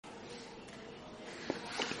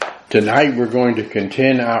Tonight we're going to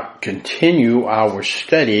continue our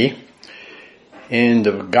study in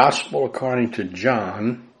the Gospel according to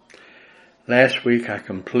John. Last week I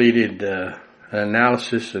completed an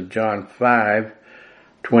analysis of John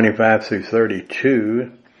 5:25 through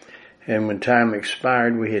 32, and when time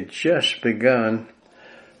expired we had just begun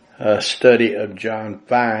a study of John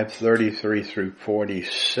 5:33 through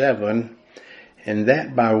 47, and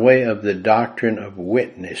that by way of the doctrine of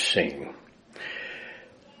witnessing.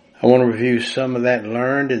 I want to review some of that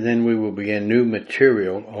learned, and then we will begin new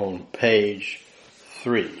material on page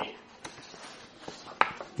 3.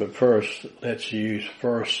 But first, let's use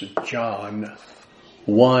 1 John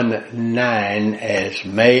 1:9 as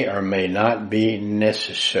may or may not be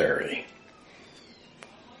necessary.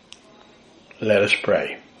 Let us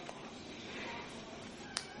pray.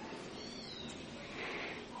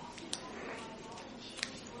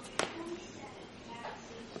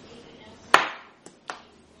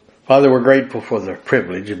 Father, we're grateful for the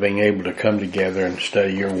privilege of being able to come together and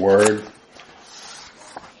study your word.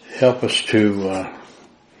 Help us to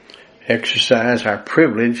exercise our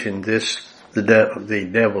privilege in this, the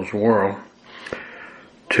devil's world,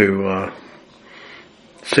 to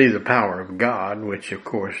see the power of God, which of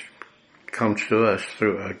course comes to us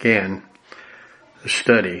through, again, the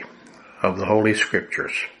study of the Holy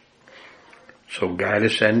Scriptures. So guide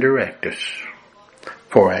us and direct us.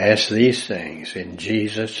 For I ask these things in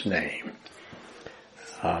Jesus' name.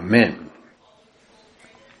 Amen.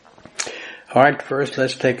 Alright, first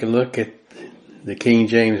let's take a look at the King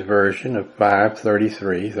James Version of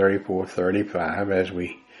 5:33, 34, 35, as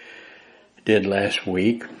we did last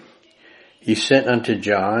week. He sent unto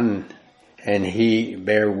John, and he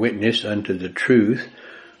bare witness unto the truth,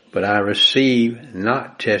 but I receive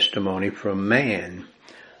not testimony from man.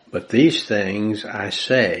 But these things I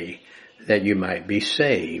say, that you might be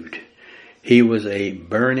saved. He was a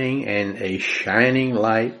burning and a shining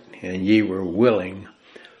light, and ye were willing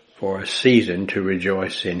for a season to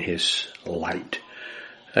rejoice in his light.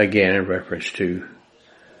 Again, in reference to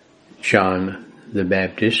John the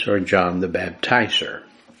Baptist or John the Baptizer.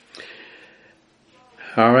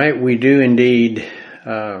 All right, we do indeed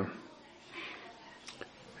have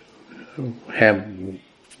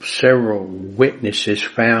several witnesses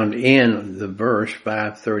found in the verse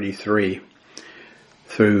 5:33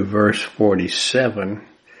 through verse 47,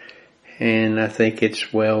 and I think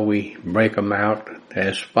it's well we break them out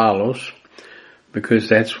as follows, because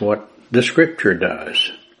that's what the Scripture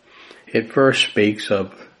does. It first speaks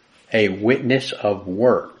of a witness of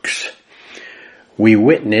works. We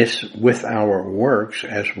witness with our works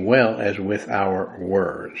as well as with our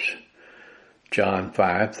words. John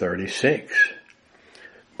 5:36.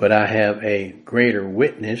 But I have a greater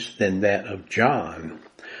witness than that of John,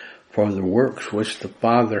 for the works which the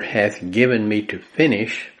Father hath given me to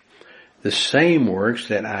finish, the same works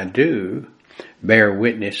that I do, bear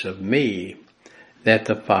witness of me, that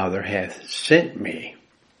the Father hath sent me.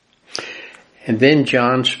 And then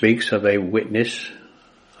John speaks of a witness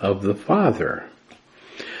of the Father.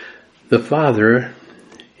 The Father,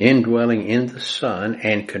 indwelling in the Son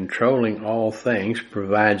and controlling all things,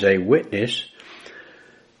 provides a witness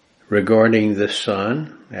regarding the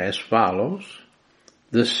Son as follows: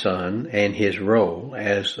 the Son and his role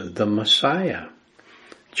as the Messiah.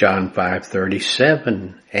 John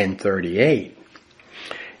 5:37 and 38.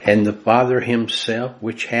 And the Father himself,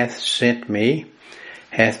 which hath sent me,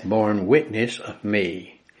 hath borne witness of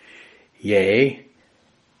me. Yea,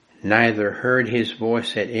 neither heard his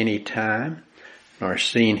voice at any time, nor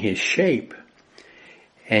seen his shape.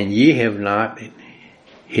 And ye have not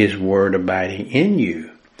his word abiding in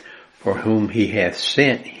you. For whom he hath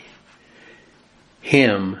sent,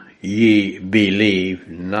 him ye believe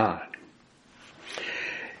not.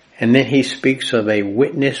 And then he speaks of a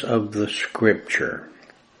witness of the Scripture.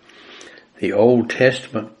 The Old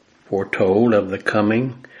Testament foretold of the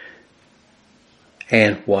coming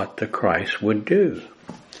and what the Christ would do.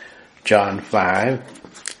 John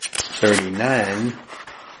 5:39,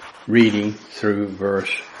 reading through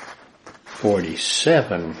verse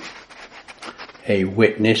 47. A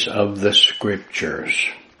witness of the Scriptures.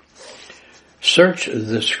 Search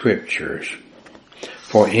the Scriptures,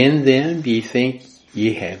 for in them ye think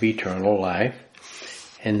ye have eternal life,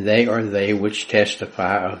 and they are they which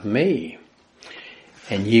testify of me.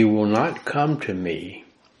 And ye will not come to me,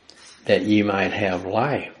 that ye might have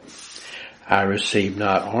life. I receive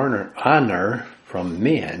not honor from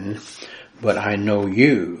men, but I know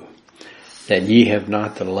you, that ye have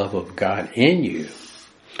not the love of God in you.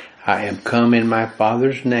 I am come in my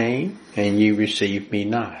Father's name, and ye receive me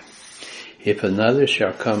not. If another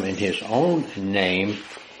shall come in his own name,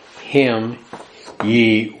 him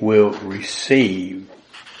ye will receive.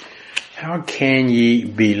 How can ye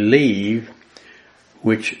believe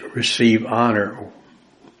which receive honor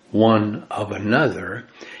one of another,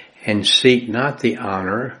 and seek not the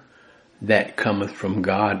honor that cometh from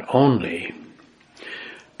God only?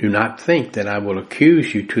 Do not think that I will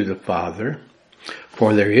accuse you to the Father,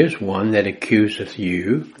 for there is one that accuseth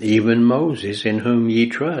you, even Moses, in whom ye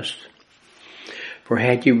trust. For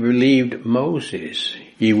had ye believed Moses,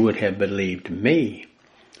 ye would have believed me,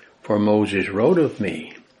 for Moses wrote of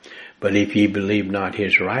me. But if ye believe not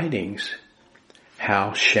his writings,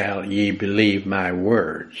 how shall ye believe my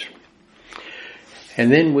words?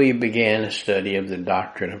 And then we began a study of the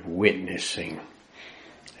doctrine of witnessing,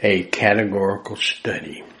 a categorical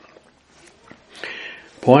study.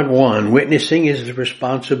 Point 1, witnessing is the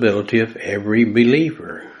responsibility of every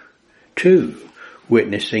believer. 2,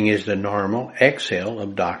 witnessing is the normal exhale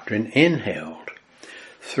of doctrine inhaled.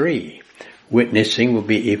 3, witnessing will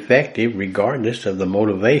be effective regardless of the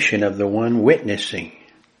motivation of the one witnessing.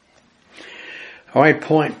 All right,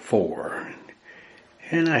 point 4.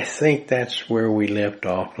 And I think that's where we left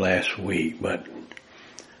off last week, but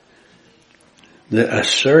the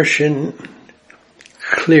assertion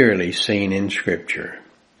clearly seen in Scripture.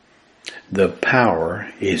 The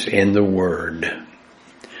power is in the Word.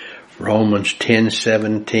 Romans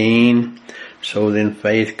 10:17, so then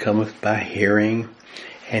faith cometh by hearing,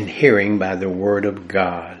 and hearing by the Word of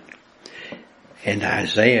God. And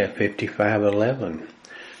Isaiah 55:11,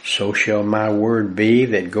 so shall my word be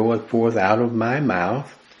that goeth forth out of my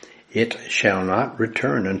mouth. It shall not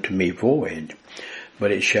return unto me void,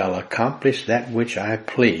 but it shall accomplish that which I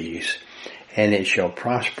please, and it shall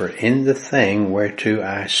prosper in the thing whereto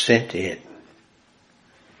I sent it.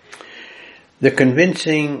 The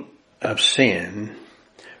convincing of sin,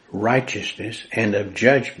 righteousness, and of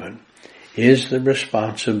judgment is the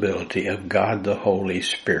responsibility of God the Holy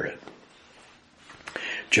Spirit.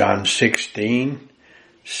 John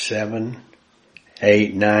 16:7,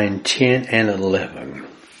 8, 9, 10, and 11.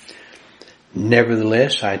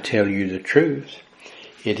 Nevertheless, I tell you the truth.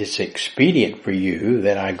 It is expedient for you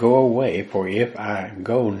that I go away, for if I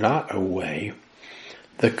go not away,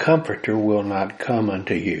 the Comforter will not come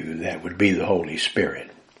unto you. That would be the Holy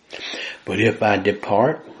Spirit. But if I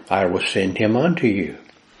depart, I will send him unto you.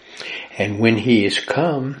 And when he is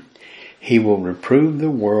come, he will reprove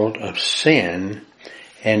the world of sin,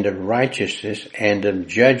 and of righteousness, and of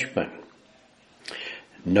judgment.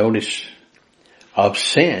 Notice, of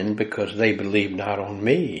sin, because they believe not on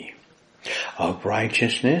me. Of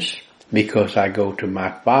righteousness, because I go to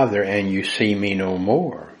my Father, and you see me no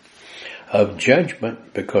more. Of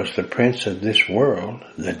judgment, because the prince of this world,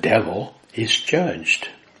 the devil, is judged.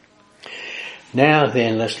 Now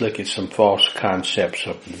then, let's look at some false concepts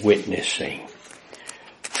of witnessing.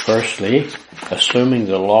 Firstly, assuming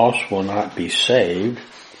the lost will not be saved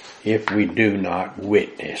if we do not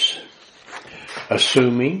witness.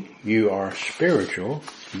 Assuming you are spiritual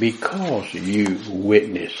because you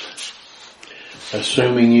witness.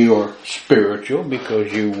 Assuming you are spiritual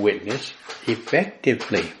because you witness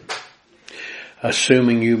effectively.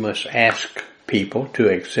 Assuming you must ask people to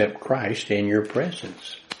accept Christ in your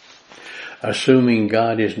presence. Assuming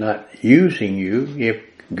God is not using you if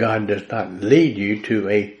God does not lead you to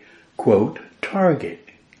a, quote, target,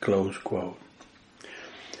 close quote.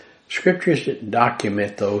 Scriptures that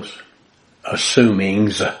document those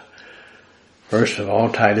assumings. First of all,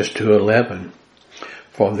 Titus 2:11.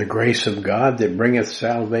 For the grace of God that bringeth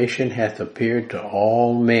salvation hath appeared to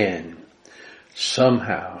all men.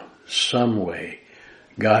 Somehow, some way,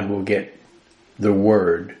 God will get the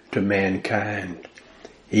word to mankind,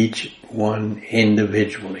 each one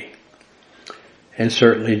individually. And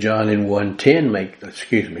certainly John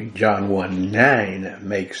 1:9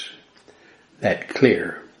 makes that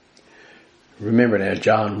clear. Remember now,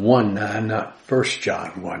 John 1:9, not 1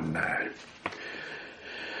 John 1:9.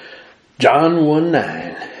 John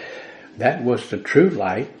 1:9, that was the true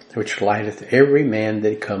light which lighteth every man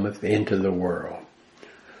that cometh into the world.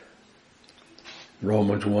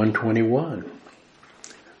 Romans 1:21,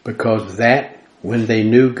 because that when they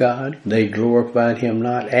knew God, they glorified him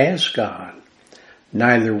not as God,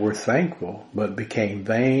 neither were thankful, but became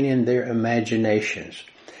vain in their imaginations,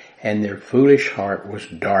 and their foolish heart was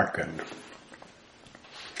darkened.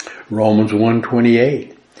 Romans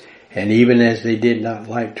 1:28, and even as they did not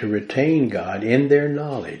like to retain God in their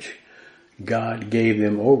knowledge, God gave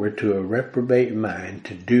them over to a reprobate mind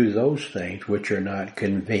to do those things which are not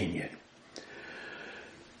convenient.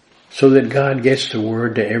 So that God gets the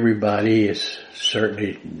word to everybody is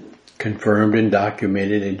certainly confirmed and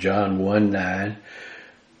documented in John 1:9,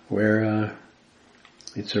 where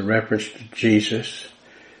It's a reference to Jesus,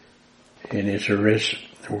 and it's a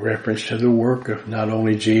reference to the work of not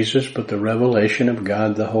only Jesus, but the revelation of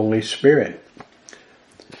God the Holy Spirit.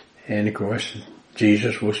 And of course,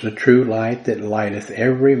 Jesus was the true light that lighteth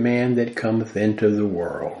every man that cometh into the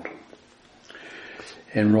world.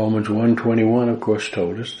 And Romans 1:21, of course,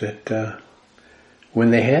 told us that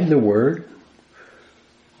when they had the Word,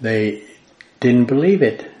 they didn't believe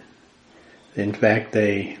it. In fact,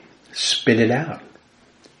 they spit it out.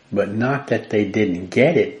 But not that they didn't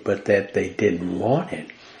get it, but that they didn't want it.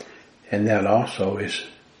 And that also is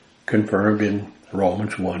confirmed in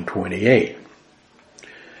Romans 1:28.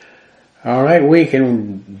 All right, we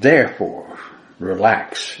can therefore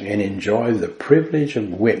relax and enjoy the privilege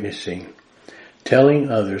of witnessing,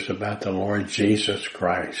 telling others about the Lord Jesus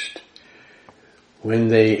Christ. When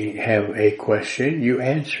they have a question, you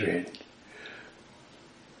answer it.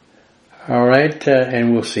 All right,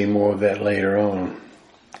 and we'll see more of that later on,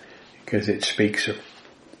 because it speaks of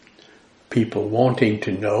people wanting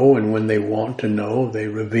to know, and when they want to know, they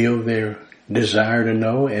reveal their desire to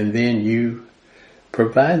know, and then you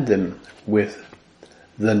provide them with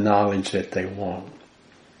the knowledge that they want.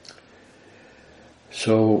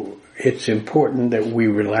 So it's important that we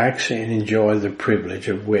relax and enjoy the privilege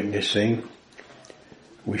of witnessing.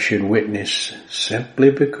 We should witness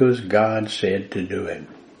simply because God said to do it.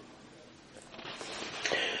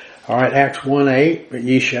 All right, Acts 1:8, but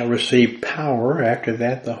ye shall receive power. After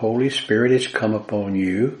that the Holy Spirit is come upon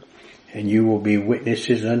you, and you will be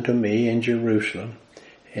witnesses unto me in Jerusalem,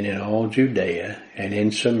 and in all Judea, and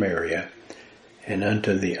in Samaria, and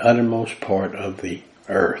unto the uttermost part of the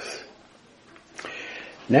earth.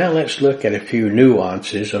 Now let's look at a few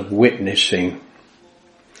nuances of witnessing.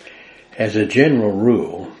 As a general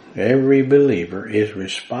rule, every believer is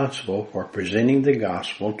responsible for presenting the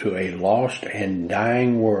gospel to a lost and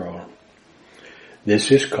dying world.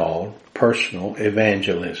 This is called personal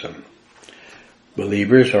evangelism.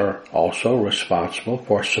 Believers are also responsible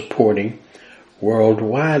for supporting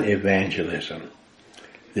worldwide evangelism.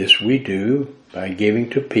 This we do by giving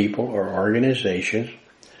to people or organizations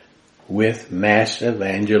with mass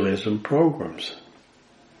evangelism programs.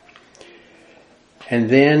 And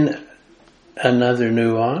then another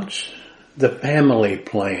nuance, the family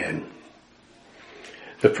plan.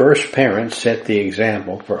 The first parents set the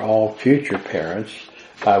example for all future parents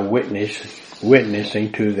by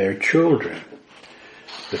witnessing to their children.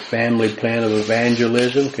 The family plan of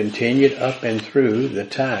evangelism continued up and through the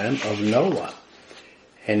time of Noah.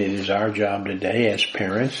 And it is our job today as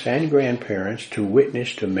parents and grandparents to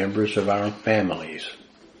witness to members of our families.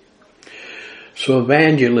 So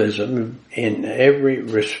evangelism in every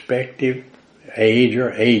respective age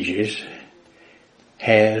or ages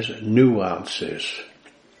has nuances.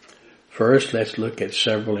 First, let's look at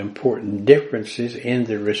several important differences in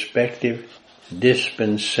the respective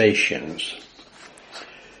dispensations.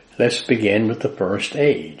 Let's begin with the first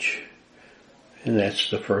age. And that's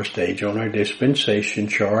the first age on our dispensation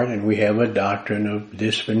chart, and we have a doctrine of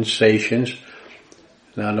dispensations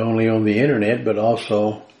not only on the internet but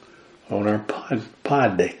also on our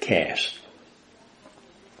podcast.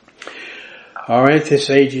 All right, this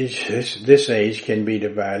age can be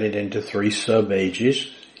divided into three sub-ages: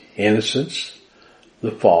 innocence,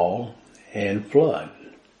 the fall, and flood.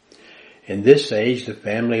 In this age, the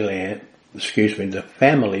family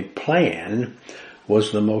plan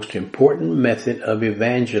was the most important method of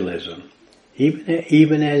evangelism,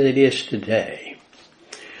 even as it is today.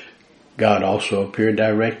 God also appeared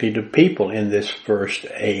directly to people in this first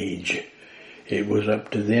age. It was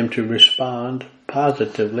up to them to respond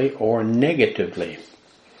positively or negatively.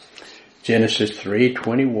 Genesis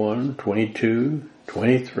 3:21, 22,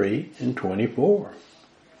 23, and 24.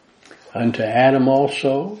 Unto Adam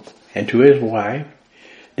also, and to his wife,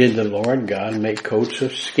 did the Lord God make coats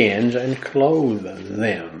of skins and clothe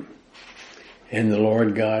them. And the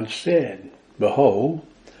Lord God said, Behold,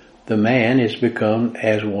 the man is become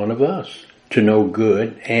as one of us, to know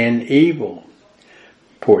good and evil.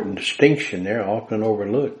 Important distinction there, often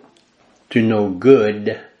overlooked. To know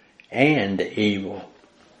good and evil.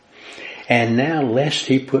 And now lest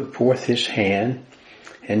he put forth his hand,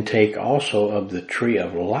 and take also of the tree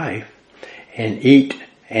of life, and eat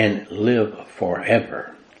and live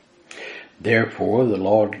forever. Therefore the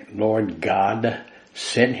Lord God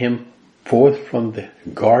sent him forth from the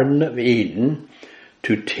Garden of Eden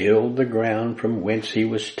to till the ground from whence he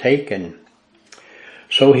was taken.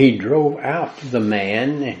 So he drove out the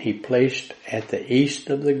man, and he placed at the east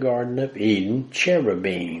of the Garden of Eden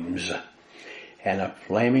cherubims, and a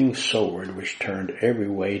flaming sword which turned every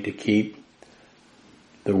way to keep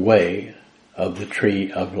the way of the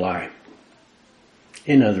tree of life.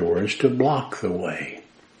 In other words, to block the way.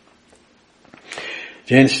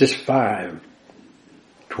 Genesis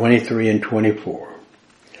 5:23 and 24.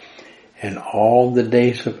 And all the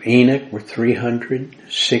days of Enoch were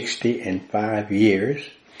 365 years,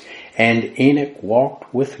 and Enoch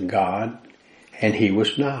walked with God, and he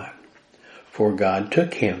was not, for God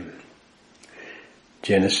took him.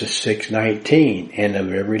 Genesis 6:19, and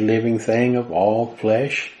of every living thing of all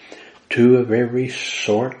flesh, 2 of every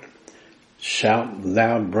sort shalt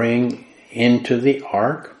thou bring into the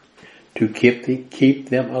ark, to keep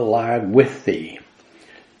them alive with thee.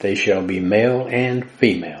 They shall be male and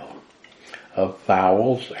female, of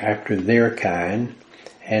fowls after their kind,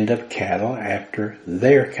 and of cattle after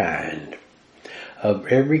their kind, of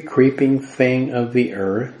every creeping thing of the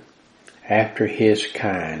earth after his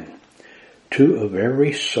kind. 2 of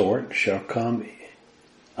every sort shall come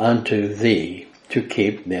unto thee, to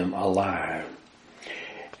keep them alive.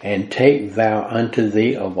 And take thou unto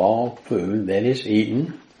thee of all food that is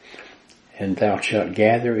eaten, and thou shalt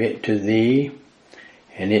gather it to thee,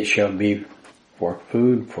 and it shall be for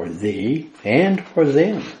food for thee and for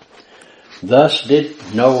them. Thus did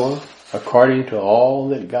Noah, according to all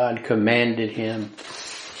that God commanded him,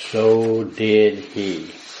 so did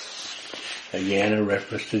he. Again, a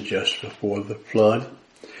reference to just before the flood.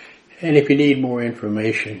 And if you need more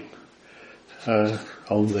information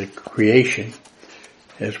on the creation,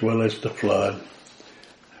 as well as the flood,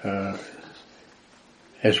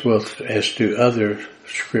 as well as to other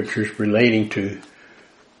scriptures relating to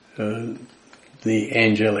the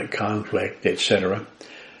angelic conflict, etc.,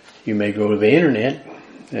 you may go to the internet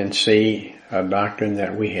and see a doctrine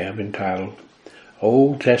that we have entitled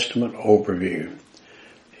Old Testament Overview.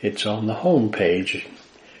 It's on the home page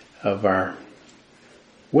of our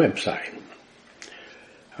website.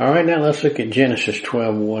 Alright, now let's look at Genesis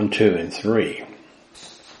 12:1, 2, and 3.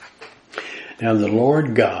 Now the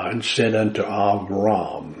Lord God said unto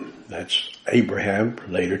Abram, that's Abraham,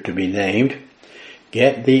 later to be named,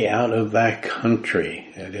 get thee out of thy country,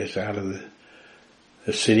 that is, out of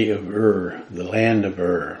the city of Ur, the land of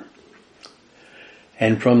Ur,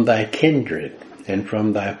 and from thy kindred, and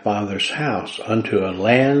from thy father's house, unto a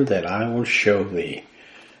land that I will show thee.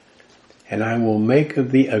 And I will make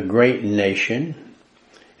of thee a great nation,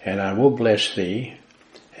 and I will bless thee,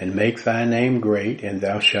 and make thy name great, and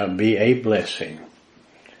thou shalt be a blessing.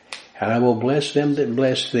 And I will bless them that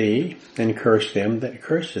bless thee, and curse them that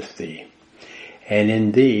curseth thee. And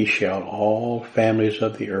in thee shall all families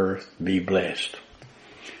of the earth be blessed.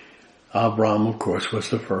 Abram, of course, was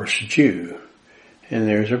the first Jew. And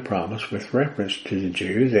there's a promise with reference to the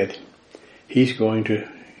Jew that he's going to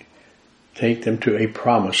take them to a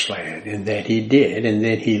promised land, and that he did, and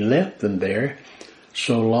then he left them there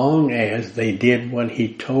so long as they did what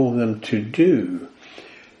he told them to do.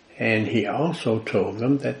 And he also told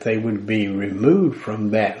them that they would be removed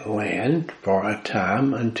from that land for a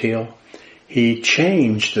time until he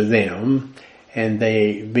changed them and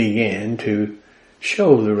they began to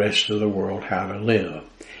show the rest of the world how to live.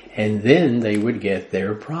 And then they would get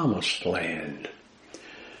their promised land.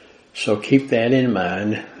 So keep that in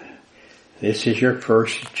mind. This is your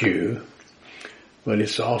first Jew, but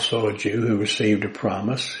it's also a Jew who received a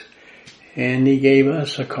promise, and he gave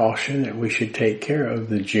us a caution that we should take care of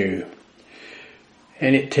the Jew.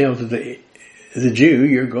 And it tells the Jew,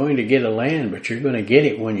 you're going to get a land, but you're going to get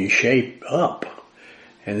it when you shape up.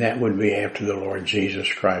 And that would be after the Lord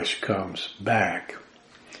Jesus Christ comes back.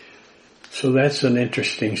 So that's an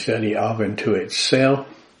interesting study of unto itself.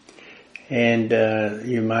 And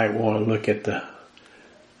you might want to look at the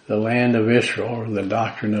land of Israel, or the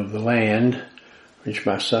doctrine of the land, which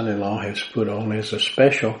my son-in-law has put on as a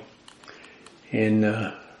special in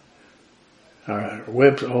our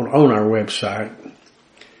on our website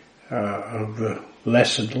of the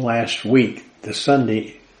lesson last week, the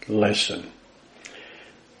Sunday lesson.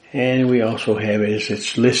 And we also have it as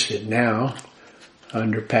it's listed now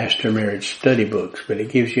under Pastor Merritt's study books, but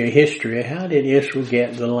it gives you a history of how did Israel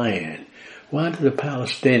get the land? Why did the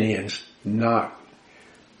Palestinians not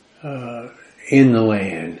in the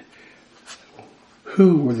land?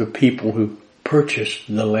 Who were the people who purchased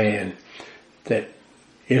the land that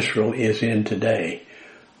Israel is in today?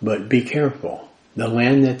 But be careful. The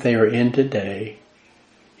land that they are in today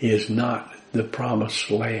is not the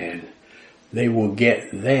promised land. They will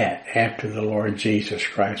get that after the Lord Jesus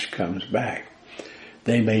Christ comes back.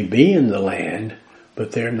 They may be in the land,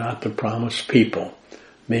 but they're not the promised people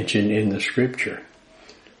mentioned in the scripture.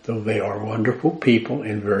 Though they are wonderful people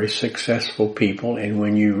and very successful people, and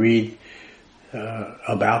when you read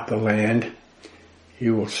about the land,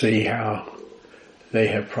 you will see how they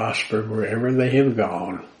have prospered wherever they have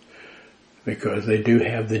gone. because they do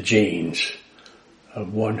have the genes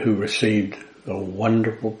of one who received a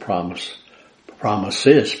wonderful promises.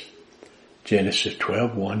 Genesis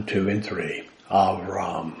 12, 1, 2, and 3.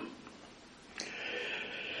 Avram.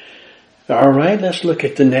 Alright, let's look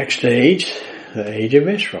at the next age, the age of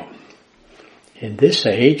Israel. In this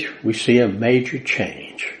age, we see a major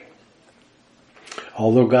change.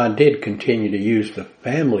 Although God did continue to use the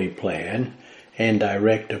family plan and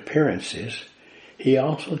direct appearances, He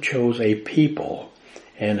also chose a people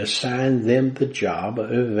and assigned them the job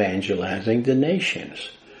of evangelizing the nations.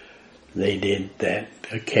 They did that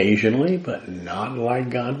occasionally, but not like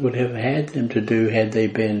God would have had them to do had they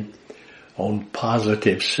been on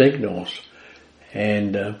positive signals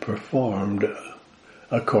and performed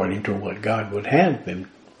according to what God would have them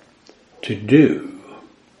to do.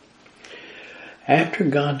 After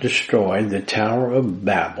God destroyed the Tower of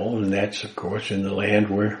Babel, and that's of course in the land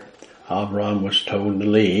where Abram was told to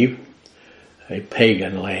leave, a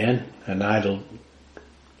pagan land, an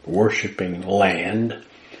idol-worshipping land.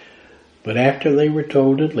 But after they were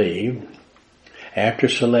told to leave, after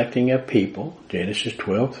selecting a people, Genesis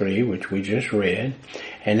 12:3, which we just read,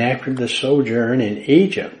 and after the sojourn in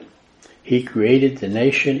Egypt, He created the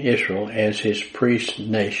nation Israel as His priest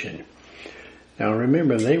nation. Now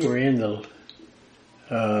remember, they were in the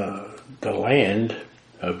land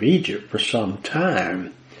of Egypt for some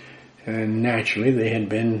time, and naturally there had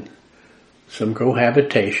been some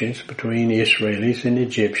cohabitations between Israelis and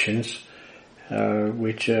Egyptians,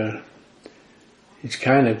 which is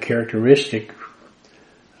kind of characteristic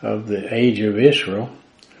of the age of Israel,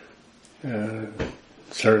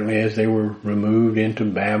 certainly as they were removed into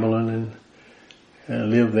Babylon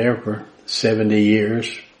and lived there for 70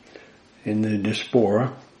 years in the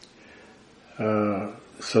diaspora.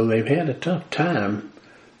 So they've had a tough time,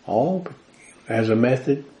 all as a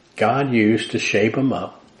method God used to shape them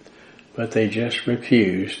up, but they just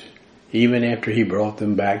refused, even after He brought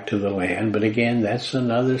them back to the land. But again, that's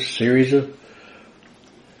another series of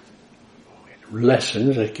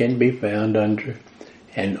lessons that can be found under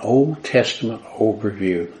an Old Testament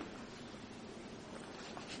overview.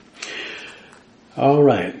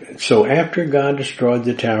 Alright, so after God destroyed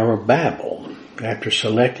the Tower of Babel, after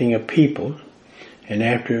selecting a people, and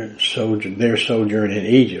after their sojourn in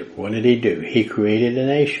Egypt, what did He do? He created a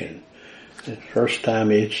nation. The first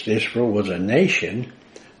time Israel was a nation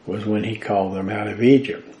was when He called them out of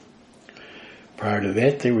Egypt. Prior to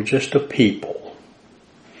that, they were just a people.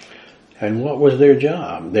 And what was their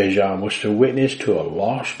job? Their job was to witness to a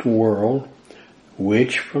lost world,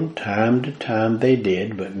 which from time to time they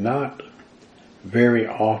did, but not very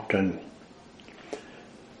often.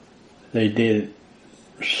 They did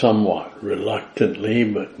somewhat reluctantly,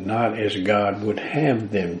 but not as God would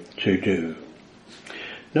have them to do.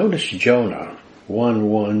 Notice Jonah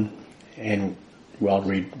 1:1, and I'll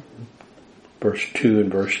read verse 2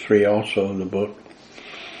 and verse 3 also in the book.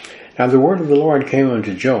 Now the word of the Lord came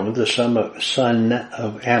unto Jonah, the son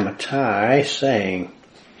of Amittai, saying,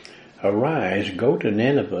 Arise, go to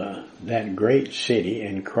Nineveh, that great city,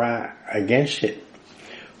 and cry against it,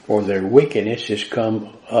 for their wickedness is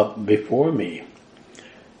come up before me.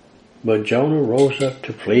 But Jonah rose up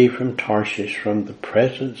to flee from Tarshish from the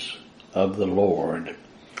presence of the Lord,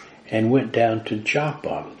 and went down to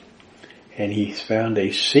Joppa, and he found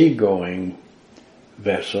a sea-going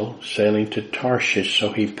vessel sailing to Tarshish,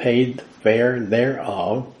 so he paid the fare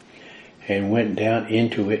thereof, and went down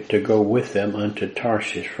into it to go with them unto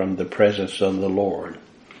Tarshish from the presence of the Lord.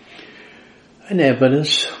 An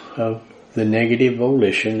evidence of the negative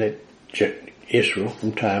volition that Israel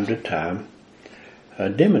from time to time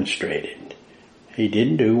demonstrated. He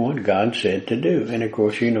didn't do what God said to do, and of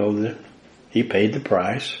course you know that he paid the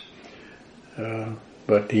price,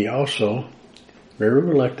 but he also very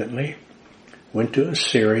reluctantly went to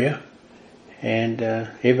Assyria and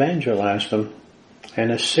evangelized them,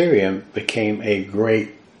 and Assyria became a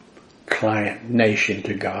great client nation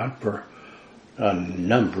to God for a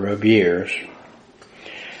number of years.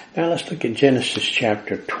 Now let's look at Genesis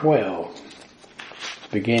chapter 12,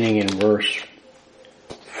 beginning in verse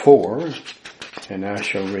 4, and I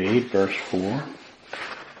shall read verse 4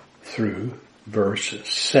 through verse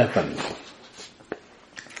 7.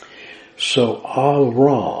 So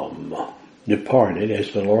Abram departed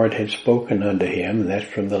as the Lord had spoken unto him, and that's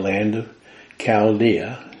from the land of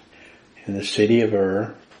Chaldea, in the city of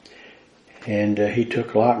Ur. And he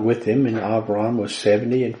took Lot with him, and Abram was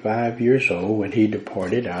 75 years old when he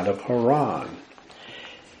departed out of Haran.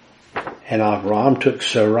 And Abram took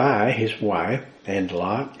Sarai his wife, and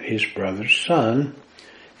Lot his brother's son,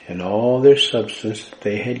 and all their substance that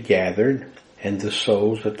they had gathered, and the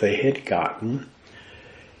souls that they had gotten,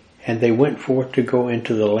 And they went forth to go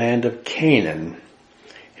into the land of Canaan.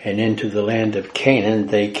 And into the land of Canaan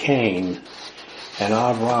they came. And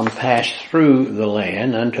Abram passed through the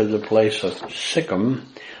land unto the place of Sichem,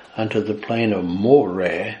 unto the plain of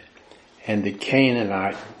Moreh, and the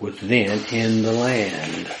Canaanite was then in the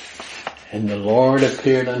land. And the Lord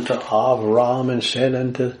appeared unto Abram and said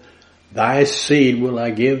unto thy seed will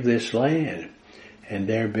I give this land. And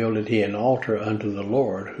there builded he an altar unto the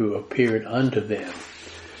Lord who appeared unto them.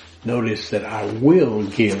 Notice that I will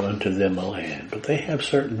give unto them a land, but they have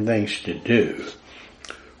certain things to do,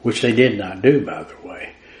 which they did not do, by the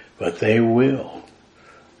way, but they will.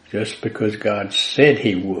 Just because God said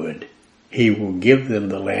he would, he will give them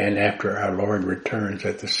the land after our Lord returns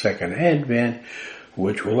at the second advent,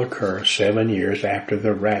 which will occur 7 years after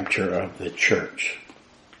the rapture of the church.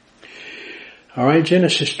 All right,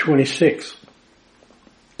 Genesis 26,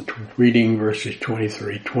 reading verses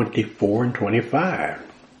 23, 24, and 25.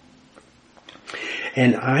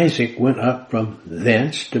 And Isaac went up from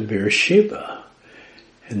thence to Beersheba,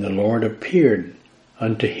 and the Lord appeared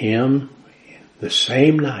unto him the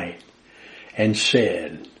same night, and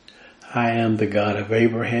said, I am the God of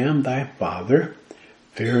Abraham thy father.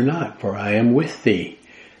 Fear not, for I am with thee,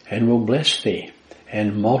 and will bless thee,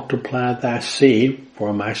 and multiply thy seed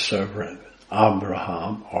for my servant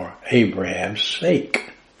Abraham, or Abraham's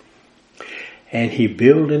sake. And he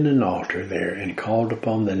builded an altar there, and called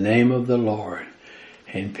upon the name of the Lord,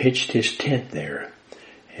 and pitched his tent there.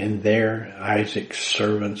 And there Isaac's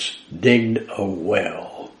servants digged a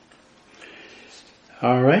well.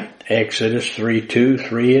 All right, Exodus 3:2,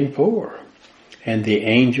 3, and 4. And the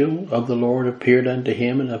angel of the Lord appeared unto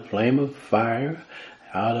him in a flame of fire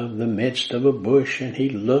out of the midst of a bush, and he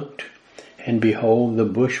looked, and behold, the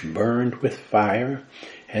bush burned with fire,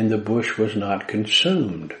 and the bush was not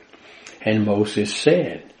consumed. And Moses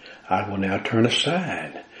said, I will now turn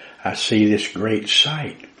aside. I see this great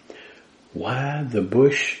sight, why the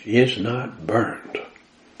bush is not burned.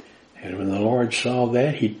 And when the Lord saw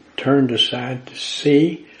that, he turned aside to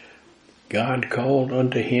see. God called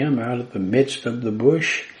unto him out of the midst of the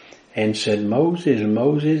bush and said, Moses,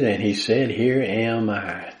 Moses, and he said, Here am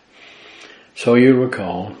I. So you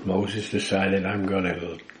recall, Moses decided, I'm going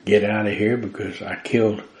to get out of here because I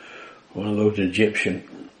killed one of those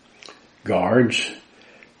Egyptian guards,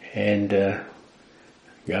 and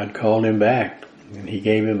God called him back, and he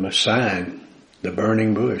gave him a sign, the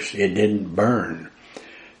burning bush. It didn't burn.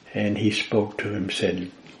 And he spoke to him,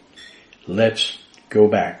 said, let's go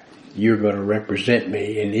back. You're going to represent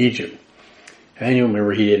me in Egypt. And you'll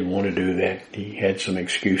remember he didn't want to do that. He had some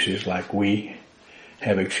excuses like we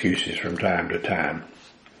have excuses from time to time.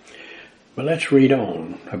 But let's read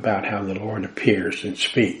on about how the Lord appears and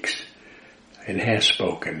speaks and has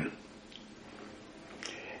spoken.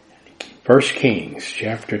 1 Kings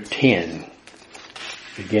chapter 10,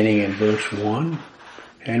 beginning in verse 1,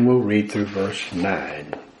 and we'll read through verse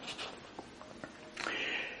 9.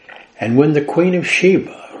 And when the queen of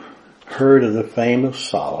Sheba heard of the fame of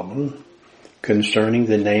Solomon concerning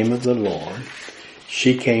the name of the Lord,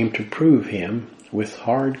 she came to prove him with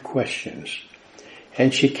hard questions.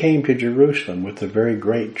 And she came to Jerusalem with a very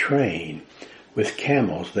great train, with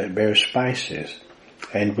camels that bear spices,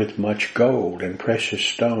 and with much gold and precious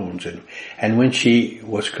stones. And when she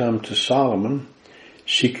was come to Solomon,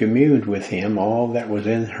 she communed with him all that was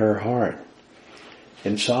in her heart.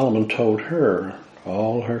 And Solomon told her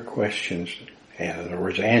all her questions, and in other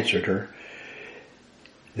words, answered her.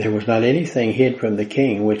 There was not anything hid from the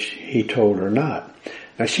king which he told her not.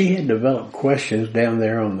 Now she had developed questions down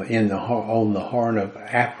there on the Horn of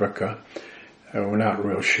Africa. We're not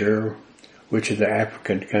real sure which of the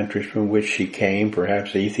African countries from which she came,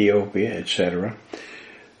 perhaps Ethiopia, etc.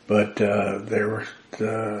 But there was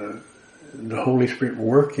the Holy Spirit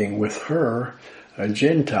working with her, a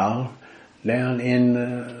Gentile, down in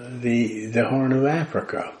the Horn of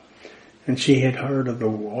Africa. And she had heard of the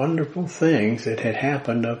wonderful things that had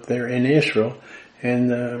happened up there in Israel,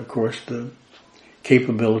 and of course the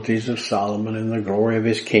capabilities of Solomon and the glory of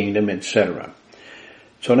his kingdom, etc.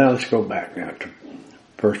 So now let's go back now to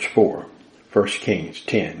verse 4, 1 Kings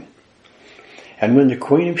 10. And when the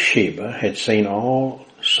queen of Sheba had seen all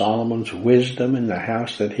Solomon's wisdom in the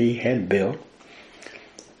house that he had built,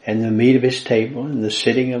 and the meat of his table, and the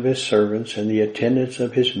sitting of his servants, and the attendance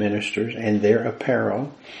of his ministers, and their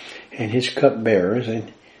apparel, and his cupbearers,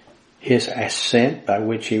 and his ascent by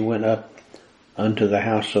which he went up unto the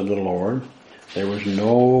house of the Lord, there was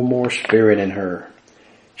no more spirit in her.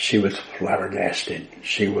 She was flabbergasted.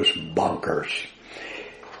 She was bonkers.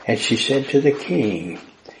 And she said to the king,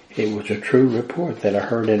 it was a true report that I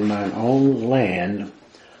heard in mine own land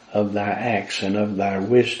of thy acts and of thy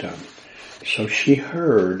wisdom. So she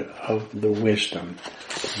heard of the wisdom.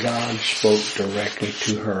 God spoke directly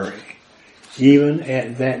to her, even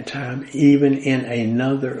at that time, even in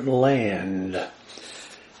another land.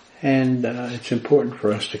 And it's important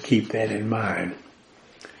for us to keep that in mind.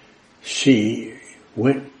 She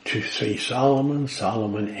went to see Solomon.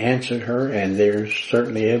 Solomon answered her, and there's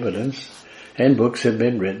certainly evidence, and books have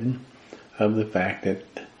been written of the fact that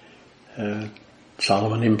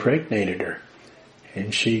Solomon impregnated her,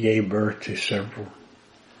 and she gave birth to several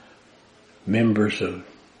members of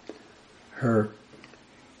her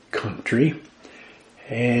country,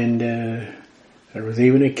 and there was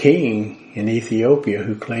even a king in Ethiopia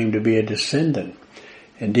who claimed to be a descendant,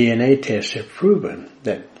 and DNA tests have proven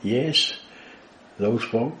that yes, those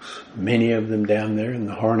folks, many of them down there in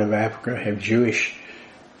the Horn of Africa, have Jewish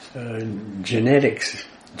genetics,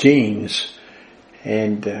 genes,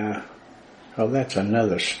 and that's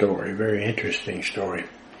another story, very interesting story.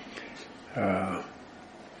 So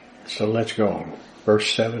let's go on.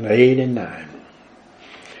 Verse 7, 8, and 9.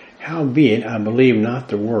 Howbeit I believed not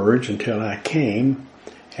the words until I came,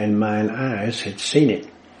 and mine eyes had seen it.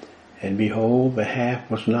 And behold, the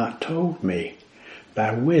half was not told me.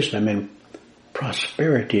 Thy wisdom and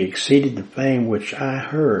prosperity exceeded the fame which I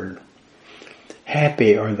heard.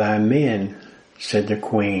 Happy are thy men, said the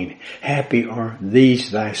queen. Happy are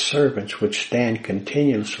these thy servants which stand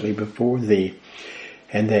continuously before thee,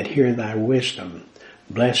 and that hear thy wisdom.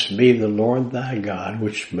 Blessed be the Lord thy God,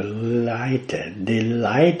 which delighted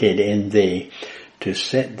in thee, to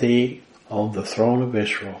set thee on the throne of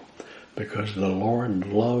Israel, because the Lord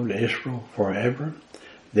loved Israel forever.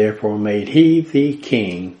 Therefore made he thee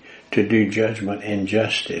king to do judgment and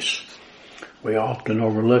justice. We often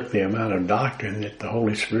overlook the amount of doctrine that the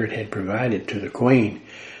Holy Spirit had provided to the queen,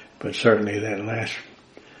 but certainly that last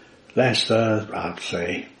I'd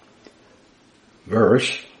say,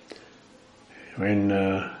 verse, when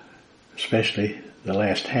especially the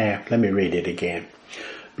last half. Let me read it again.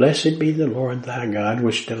 Blessed be the Lord thy God,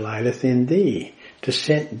 which delighteth in thee, to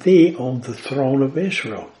set thee on the throne of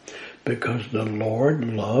Israel, because the Lord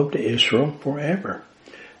loved Israel forever.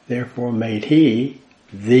 Therefore made he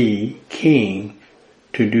thee king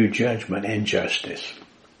to do judgment and justice.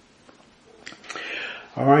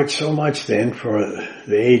 All right, so much then for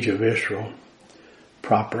the age of Israel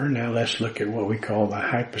proper. Now let's look at what we call the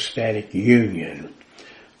hypostatic union,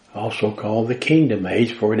 also called the kingdom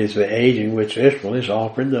age, for it is the age in which Israel is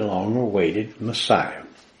offered the long-awaited Messiah.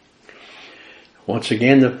 Once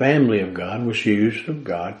again, the family of God was used of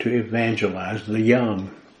God to evangelize the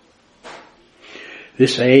young.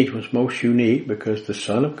 This age was most unique because the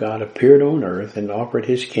Son of God appeared on earth and offered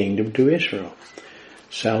his kingdom to Israel.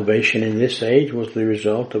 Salvation in this age was the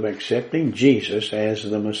result of accepting Jesus as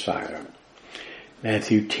the Messiah.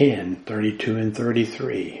 Matthew 10, 32 and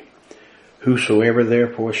 33. Whosoever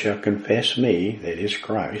therefore shall confess me, that is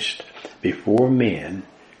Christ, before men,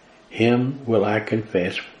 him will I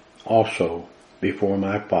confess also before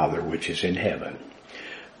my Father which is in heaven.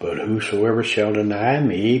 But whosoever shall deny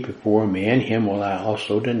me before men, him will I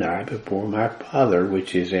also deny before my Father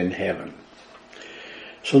which is in heaven.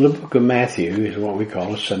 So the book of Matthew is what we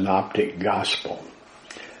call a synoptic gospel.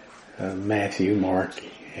 Matthew, Mark,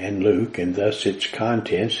 and Luke, and thus its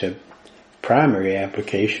contents have primary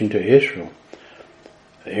application to Israel.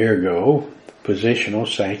 Ergo, positional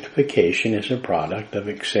sanctification is a product of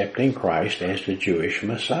accepting Christ as the Jewish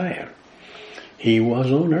Messiah. He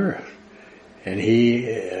was on earth, and he,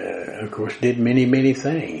 of course, did many, many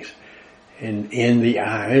things. And in the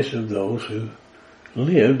eyes of those who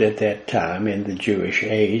lived at that time in the Jewish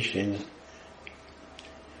age, in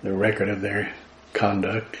the record of their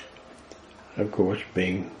conduct, of course,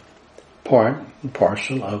 being part and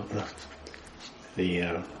parcel of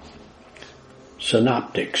the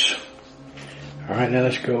synoptics. All right, now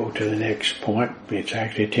let's go to the next point. It's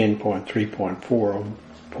actually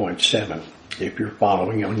 10.3.4.7, if you're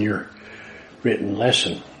following on your written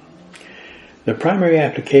lesson. The primary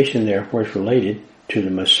application, therefore, is related to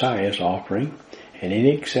the Messiah's offering, and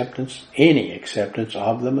any acceptance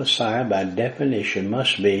of the Messiah by definition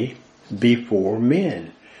must be before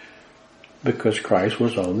men, because Christ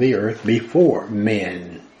was on the earth before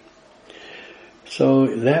men. So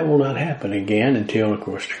that will not happen again until, of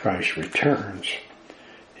course, Christ returns.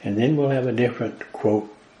 And then we'll have a different, quote,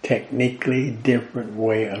 technically different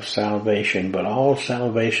way of salvation, but all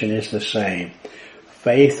salvation is the same.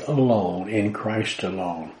 Faith alone, in Christ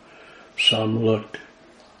alone. Some looked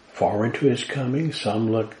forward to his coming,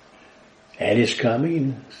 some looked at his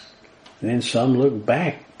coming, and then some looked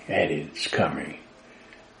back at his coming.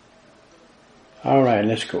 All right,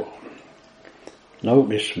 let's go on.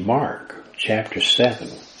 Notice Mark chapter 7,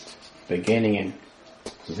 beginning in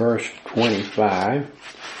verse 25,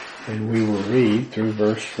 and we will read through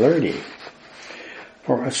verse 30.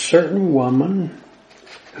 For a certain woman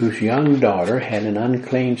whose young daughter had an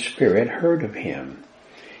unclean spirit heard of him,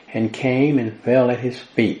 and came and fell at his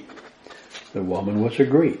feet. The woman was a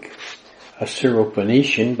Greek, a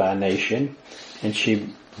Syrophoenician by nation, and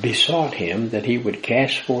she besought him that he would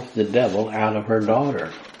cast forth the devil out of her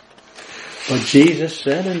daughter. But Jesus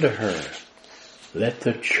said unto her, Let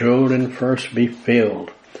the children first be filled,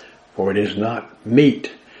 for it is not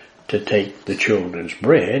meet to take the children's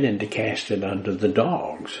bread and to cast it unto the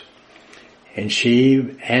dogs. And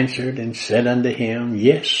she answered and said unto him,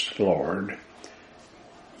 Yes, Lord,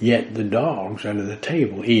 yet the dogs under the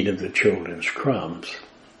table eat of the children's crumbs.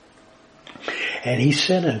 And he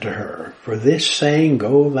said unto her, For this saying,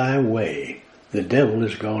 Go thy way, the devil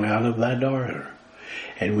is gone out of thy daughter.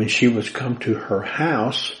 And when she was come to her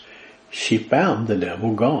house, she found the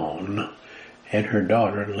devil gone, and her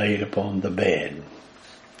daughter laid upon the bed.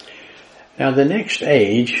 Now the next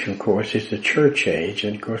age, of course, is the church age,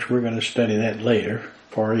 and of course we're going to study that later,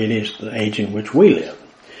 for it is the age in which we live.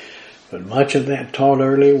 But much of that taught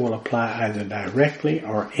earlier will apply either directly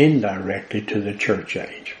or indirectly to the church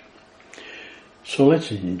age. So let's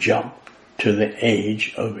jump to the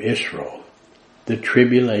age of Israel, the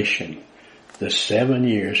tribulation, the 7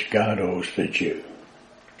 years God owes the Jew.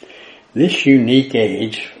 This unique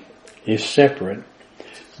age is separate,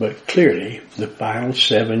 but clearly the final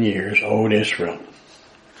 7 years owed Israel.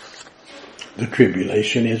 The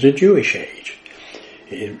tribulation is a Jewish age.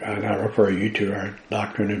 And I refer you to our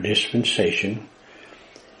doctrine of dispensation.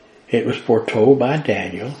 It was foretold by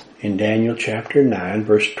Daniel in Daniel chapter 9,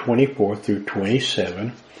 verse 24 through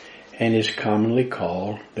 27, and is commonly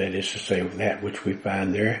called, that is to say, that which we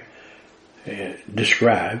find there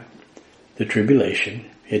described, the tribulation.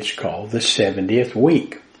 It's called the 70th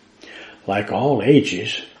week. Like all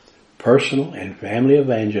ages, personal and family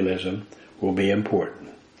evangelism will be important.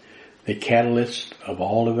 The catalyst of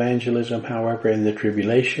all evangelism, however, in the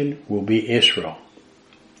tribulation will be Israel.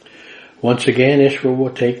 Once again, Israel will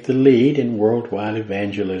take the lead in worldwide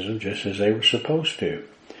evangelism just as they were supposed to.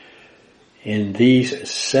 In these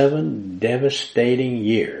 7 devastating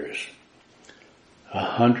years,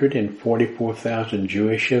 144,000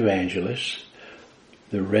 Jewish evangelists,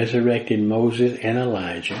 the resurrected Moses and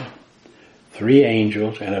Elijah, 3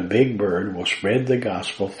 angels, and a big bird will spread the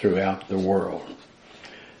gospel throughout the world.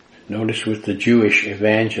 Notice with the Jewish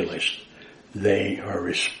evangelists, they are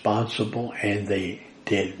responsible and they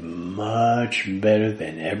did much better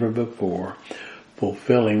than ever before,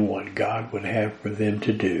 fulfilling what God would have for them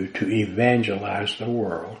to do to evangelize the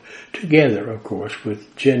world, together, of course,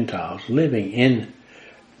 with Gentiles living in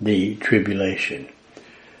the tribulation.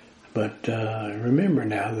 But remember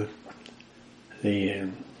now that the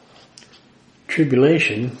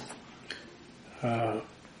tribulation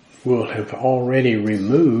will have already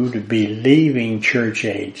removed believing church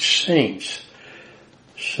age saints.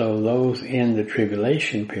 So those in the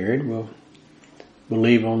tribulation period will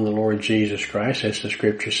believe on the Lord Jesus Christ, as the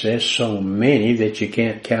scripture says, so many that you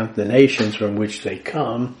can't count the nations from which they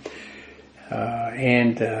come.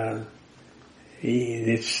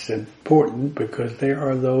 It's important because there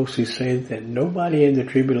are those who say that nobody in the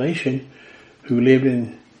tribulation who lived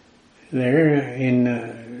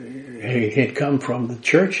had come from the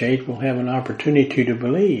church age will have an opportunity to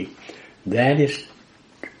believe. That is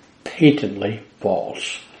patently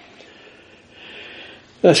false.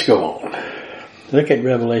 Let's go on. Look at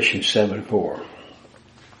Revelation 7:4.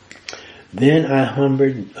 Then I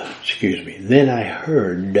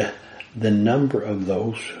heard the number of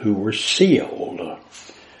those who were sealed.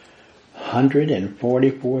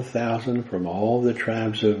 144,000 from all the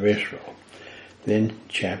tribes of Israel. Then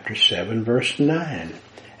chapter 7 verse 9.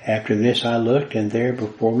 After this I looked, and there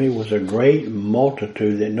before me was a great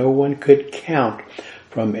multitude that no one could count,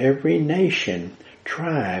 from every nation,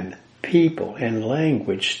 tribe, people, and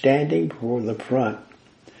language, standing before the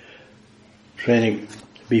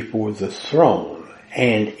throne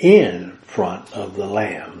and in front of the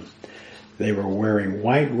Lamb. They were wearing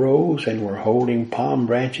white robes and were holding palm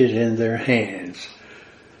branches in their hands.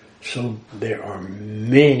 So there are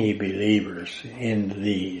many believers in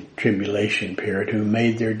the tribulation period who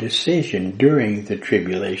made their decision during the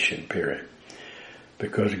tribulation period.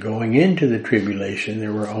 Because going into the tribulation,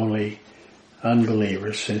 there were only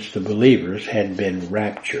unbelievers, since the believers had been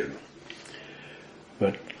raptured.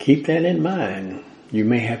 But keep that in mind. You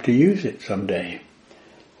may have to use it someday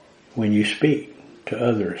when you speak to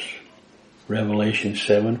others. Revelation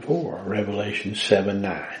 7:4, Revelation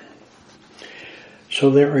 7:9. So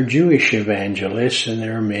there are Jewish evangelists, and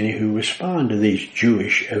there are many who respond to these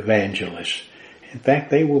Jewish evangelists. In fact,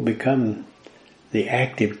 they will become the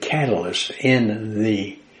active catalyst in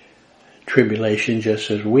the tribulation, just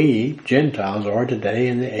as we, Gentiles, are today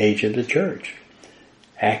in the age of the church.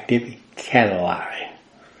 Active catalyst.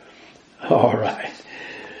 All right.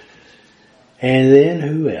 And then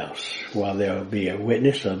who else? Well, there will be a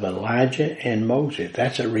witness of Elijah and Moses.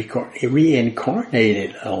 That's a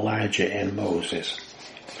reincarnated Elijah and Moses.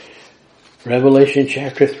 Revelation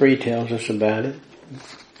chapter 3 tells us about it.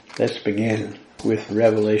 Let's begin with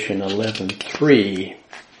Revelation 11:3.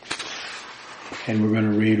 And we're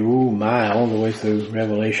going to read, all the way through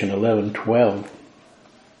Revelation 11:12.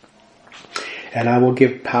 And I will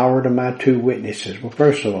give power to my two witnesses. Well,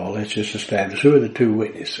 first of all, let's just establish who are the two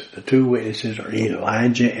witnesses. The two witnesses are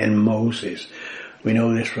Elijah and Moses. We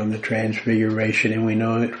know this from the Transfiguration, and we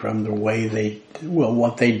know it from the way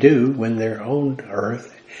what they do when they're on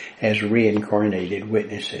earth as reincarnated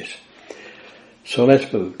witnesses. So let's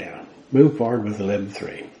move forward with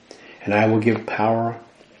 11:3. And I will give power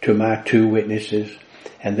to my two witnesses,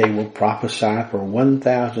 and they will prophesy for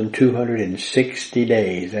 1,260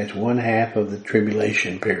 days. That's one half of the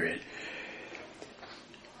tribulation period.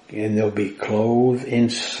 And they'll be clothed in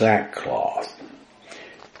sackcloth.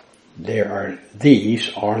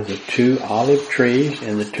 These are the two olive trees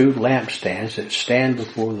and the two lampstands that stand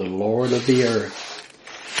before the Lord of the earth.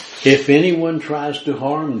 If anyone tries to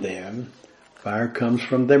harm them, fire comes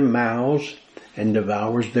from their mouths and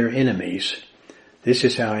devours their enemies. This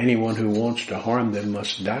is how anyone who wants to harm them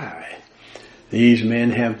must die. These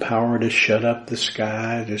men have power to shut up the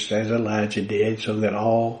sky, just as Elijah did, so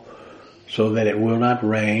that it will not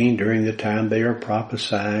rain during the time they are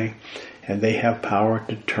prophesying, and they have power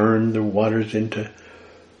to turn the waters into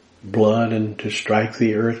blood and to strike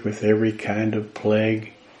the earth with every kind of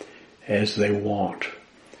plague as they want.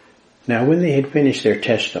 Now, when they had finished their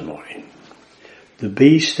testimony, the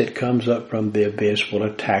beast that comes up from the abyss will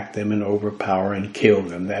attack them and overpower and kill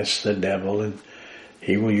them. That's the devil, and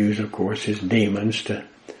he will use, of course, his demons to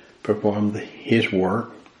perform his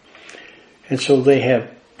work. And so they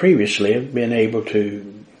have previously been able to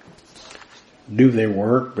do their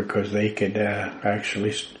work because they could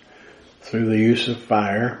actually, through the use of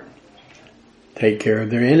fire, take care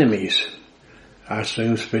of their enemies. I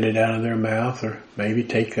assume spit it out of their mouth, or maybe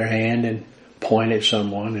take their hand and point at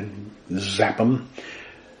someone and zap them.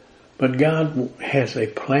 But God has a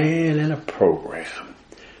plan and a program.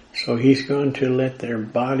 So He's going to let their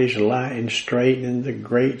bodies lie in straight in the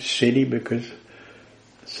great city because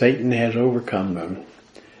Satan has overcome them.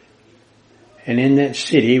 And in that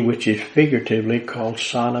city, which is figuratively called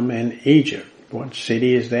Sodom and Egypt. What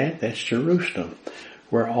city is that? That's Jerusalem,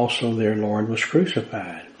 where also their Lord was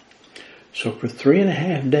crucified. So for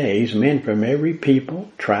 3.5 days, men from every people,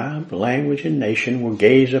 tribe, language, and nation will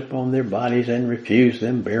gaze upon their bodies and refuse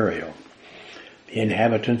them burial. The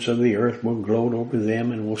inhabitants of the earth will gloat over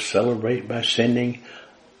them and will celebrate by sending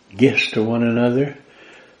gifts to one another,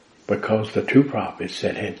 because the two prophets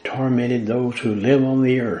that had tormented those who live on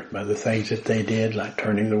the earth by the things that they did, like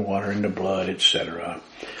turning the water into blood, etc.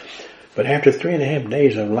 But after 3.5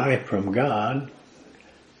 days of life from God,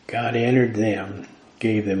 God entered them,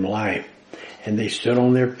 gave them life. And they stood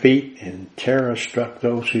on their feet, and terror struck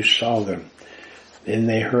those who saw them. Then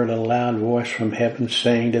they heard a loud voice from heaven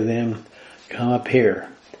saying to them, "Come up here."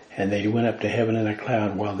 And they went up to heaven in a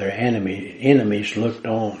cloud while their enemies looked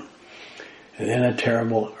on. And then a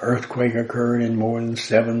terrible earthquake occurred and more than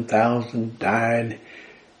 7,000 died.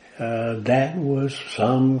 That was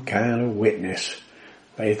some kind of witness.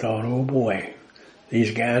 They thought, oh boy,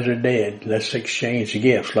 these guys are dead. Let's exchange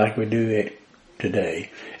gifts like we do today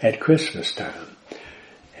at Christmas time.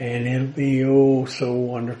 And it'll be so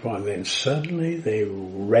wonderful. And then suddenly they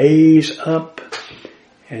raise up,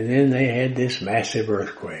 and then they had this massive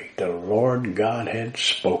earthquake. The Lord God had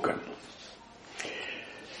spoken.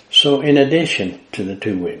 So in addition to the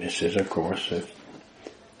two witnesses, of course,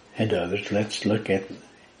 and others, let's look at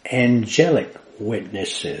angelic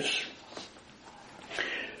witnesses.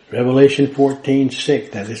 Revelation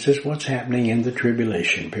 14:6. Now this is what's happening in the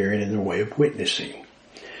tribulation period in the way of witnessing.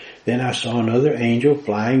 Then I saw another angel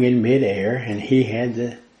flying in midair, and he had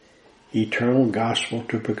the eternal gospel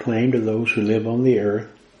to proclaim to those who live on the earth.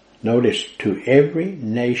 Notice, to every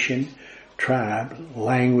nation, tribe,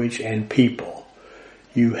 language, and people.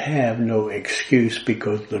 You have no excuse,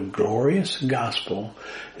 because the glorious gospel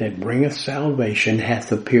that bringeth salvation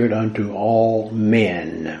hath appeared unto all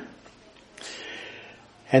men.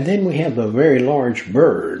 And then we have a very large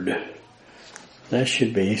bird. That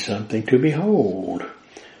should be something to behold.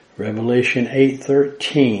 Revelation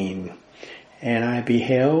 8:13. And I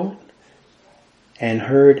beheld and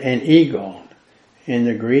heard an eagle. In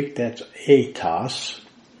the Greek, that's atos,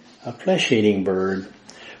 a flesh-eating bird,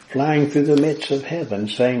 flying through the midst of heaven,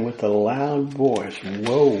 saying with a loud voice,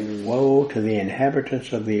 Woe, woe to the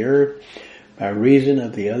inhabitants of the earth, by reason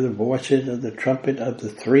of the other voices of the trumpet of the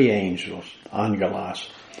three angels, angelos,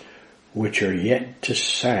 which are yet to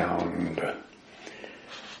sound.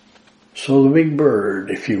 So the big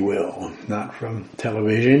bird, if you will, not from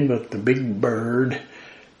television, but the big bird,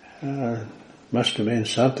 must have been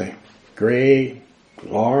something. Gray,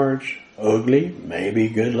 large, ugly, maybe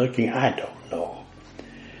good looking, I don't know.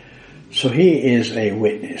 So he is a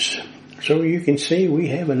witness. So you can see we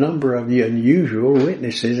have a number of unusual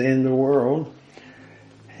witnesses in the world.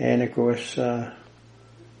 And of course,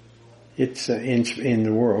 it's in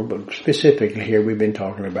the world, but specifically here we've been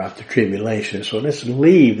talking about the tribulation. So let's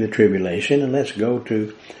leave the tribulation and let's go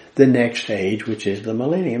to the next age, which is the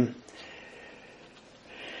millennium.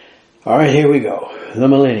 Alright, here we go. The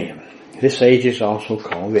millennium. This age is also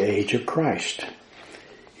called the age of Christ.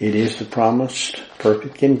 It is the promised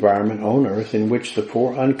perfect environment on earth in which the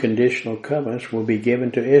 4 unconditional covenants will be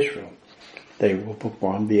given to Israel. They will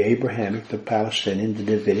perform the Abrahamic, the Palestinian, the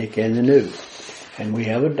Davidic, and the New. And we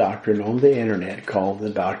have a doctrine on the internet called the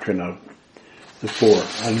doctrine of the 4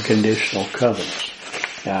 unconditional covenants.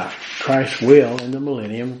 Now, Christ will, in the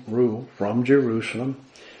millennium, rule from Jerusalem,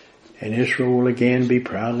 and Israel will again be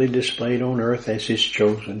proudly displayed on earth as his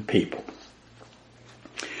chosen people.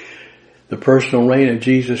 The personal reign of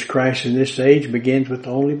Jesus Christ in this age begins with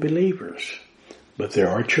only believers, but there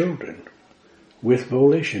are children with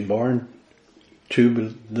volition born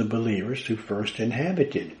to the believers who first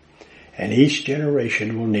inhabited, and each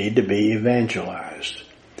generation will need to be evangelized.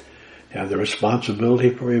 Now, the responsibility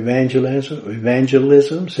for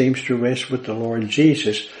evangelism seems to rest with the Lord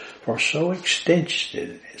Jesus, for so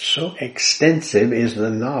extensive is the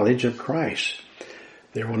knowledge of Christ.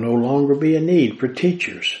 There will no longer be a need for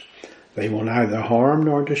teachers. They will neither harm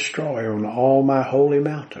nor destroy on all my holy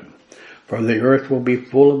mountain, for the earth will be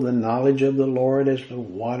full of the knowledge of the Lord as the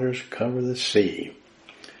waters cover the sea.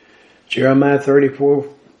 Jeremiah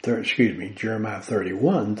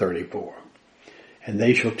 31:34. And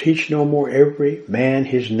they shall teach no more every man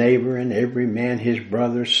his neighbor and every man his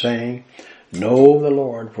brother, saying, Know the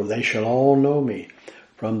Lord, for they shall all know me,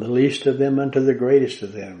 from the least of them unto the greatest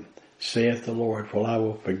of them, saith the Lord, for I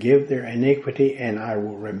will forgive their iniquity, and I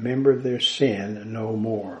will remember their sin no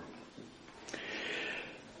more.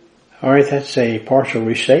 Alright, that's a partial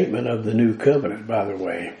restatement of the new covenant, by the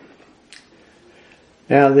way.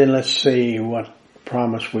 Now then, let's see what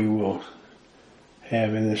promise we will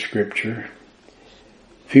have in the scripture.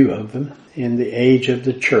 Few of them. In the age of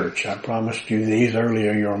the church. I promised you these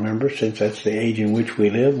earlier, you'll remember, since that's the age in which we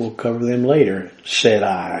live, we'll cover them later, said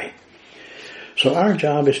I. So our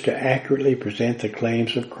job is to accurately present the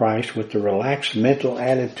claims of Christ with the relaxed mental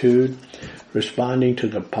attitude, responding to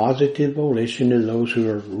the positive volition of those who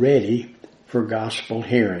are ready for gospel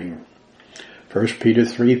hearing. 1 Peter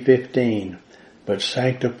 3:15. But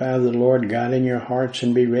sanctify the Lord God in your hearts,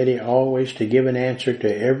 and be ready always to give an answer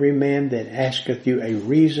to every man that asketh you a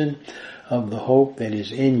reason of the hope that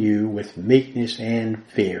is in you with meekness and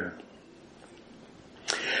fear.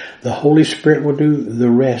 The Holy Spirit will do the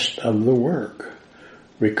rest of the work.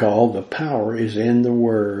 Recall, the power is in the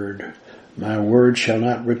Word. My word shall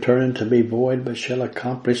not return unto me void, but shall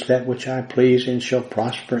accomplish that which I please, and shall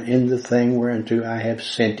prosper in the thing whereunto I have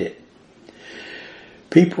sent it.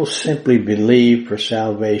 People simply believe for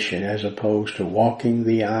salvation as opposed to walking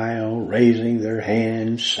the aisle, raising their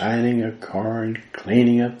hands, signing a card,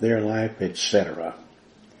 cleaning up their life, etc.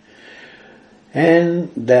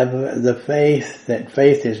 And the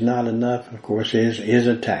faith is not enough, of course, is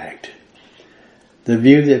attacked. The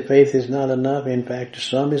view that faith is not enough, in fact, to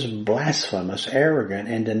some is blasphemous, arrogant,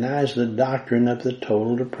 and denies the doctrine of the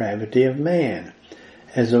total depravity of man,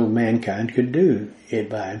 as though mankind could do it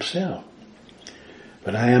by himself.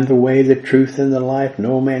 But I am the way, the truth, and the life.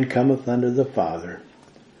 No man cometh unto the Father.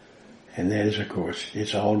 And that is, of course,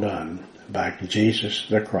 it's all done by Jesus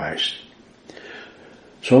the Christ.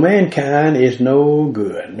 So mankind is no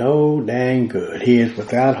good, no dang good. He is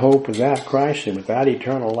without hope, without Christ, and without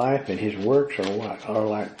eternal life, and his works are what? Are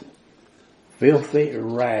like filthy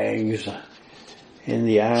rags in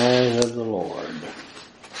the eyes of the Lord.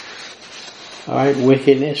 Alright,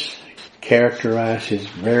 wickedness characterize his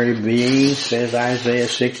very being, says Isaiah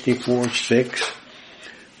 64:6.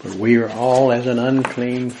 But we are all as an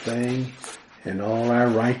unclean thing, and all our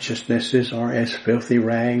righteousnesses are as filthy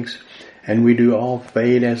rags, and we do all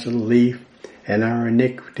fade as a leaf, and our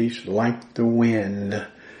iniquities like the wind.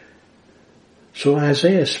 So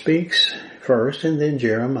Isaiah speaks first and then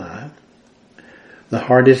Jeremiah. The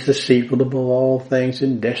heart is deceitful above all things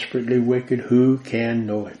and desperately wicked. Who can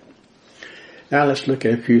know it? Now let's look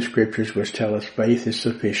at a few scriptures which tell us faith is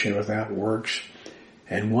sufficient without works,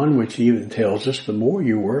 and one which even tells us the more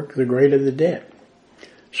you work, the greater the debt.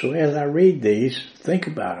 So as I read these, think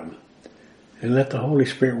about them and let the Holy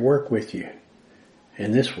Spirit work with you.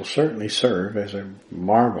 And this will certainly serve as a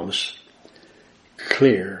marvelous,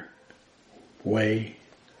 clear way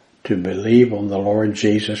to believe on the Lord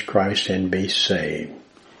Jesus Christ and be saved.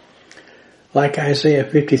 Like Isaiah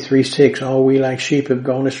 53:6, all we like sheep have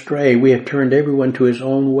gone astray. We have turned everyone to his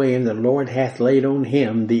own way, and the Lord hath laid on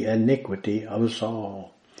him the iniquity of us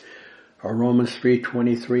all. Or Romans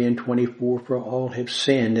 3:23 and 24, for all have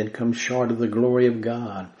sinned and come short of the glory of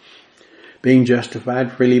God, being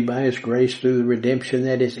justified freely by his grace through the redemption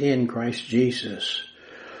that is in Christ Jesus.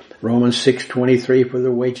 Romans 6:23, for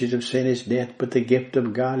the wages of sin is death, but the gift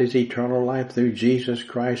of God is eternal life through Jesus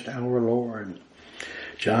Christ our Lord.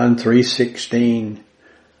 John 3:16,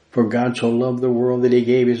 for God so loved the world that he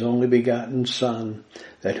gave his only begotten Son,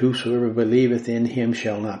 that whosoever believeth in him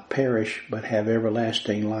shall not perish, but have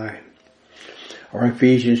everlasting life. Or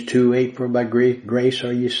Ephesians 2:8, for by grace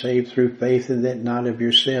are ye saved through faith, and that not of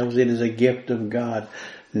yourselves, it is a gift of God,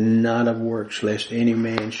 not of works, lest any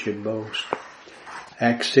man should boast.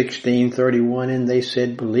 Acts 16:31, and they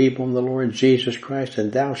said, believe on the Lord Jesus Christ,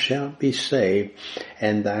 and thou shalt be saved,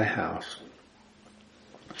 and thy house.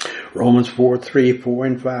 Romans 4:3, 4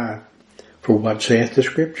 and 5, for what saith the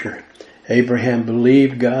Scripture? Abraham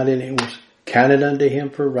believed God, and it was counted unto him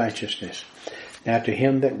for righteousness. Now to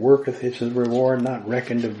him that worketh is the reward not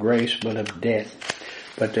reckoned of grace, but of debt.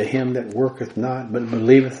 But to him that worketh not, but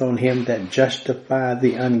believeth on him that justifieth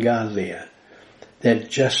the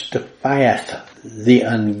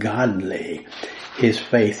ungodly, his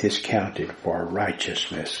faith is counted for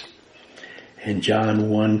righteousness. And John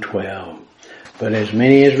 1:12, but as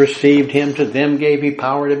many as received him, to them gave he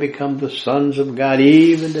power to become the sons of God,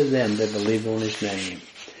 even to them that believe on his name.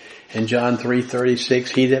 And John 3:36,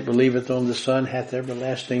 he that believeth on the Son hath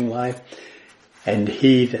everlasting life, and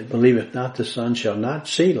he that believeth not the Son shall not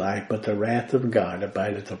see life, but the wrath of God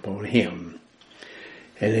abideth upon him.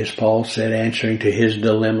 And as Paul said, answering to his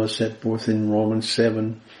dilemma set forth in Romans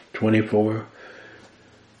 7:24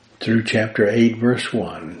 through chapter 8 verse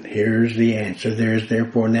 1, here's the answer. There is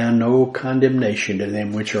therefore now no condemnation to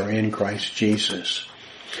them which are in Christ Jesus.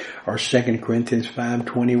 Or 2 Corinthians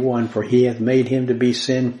 5:21, for he hath made him to be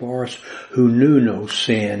sin for us who knew no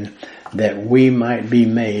sin, that we might be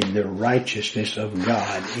made the righteousness of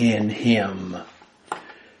God in him.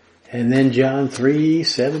 And then John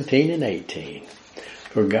 3:17 and 18.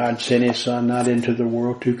 For God sent his Son not into the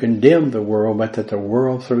world to condemn the world, but that the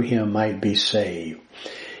world through him might be saved.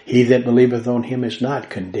 He that believeth on him is not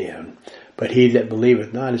condemned, but he that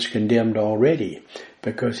believeth not is condemned already,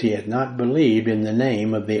 because he hath not believed in the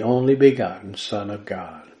name of the only begotten Son of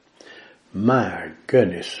God. My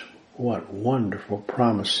goodness, what wonderful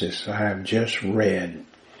promises I have just read.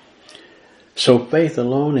 So faith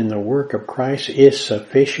alone in the work of Christ is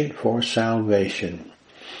sufficient for salvation.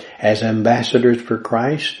 As ambassadors for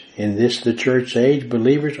Christ, in this the church age,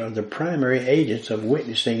 believers are the primary agents of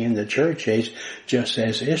witnessing in the church age, just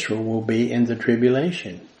as Israel will be in the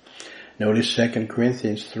tribulation. Notice 2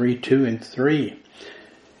 Corinthians 3:2 and 3.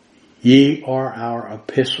 Ye are our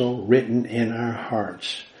epistle written in our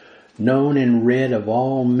hearts, known and read of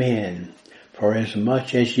all men, for as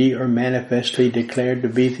much as ye are manifestly declared to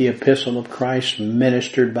be the epistle of Christ,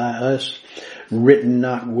 ministered by us, written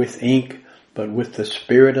not with ink, but with the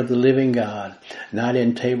Spirit of the living God, not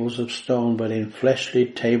in tables of stone, but in fleshly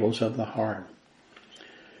tables of the heart.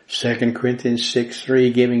 2 Corinthians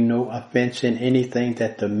 6:3, giving no offense in anything,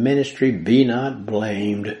 that the ministry be not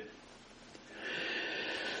blamed.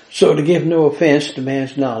 So to give no offense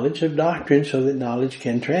demands knowledge of doctrine, so that knowledge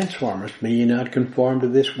can transform us. Be ye not conformed to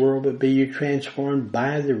this world, but be ye transformed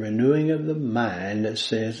by the renewing of the mind, that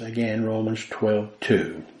says again Romans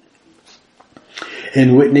 12:2.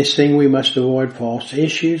 In witnessing, we must avoid false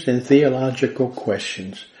issues and theological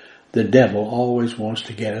questions. The devil always wants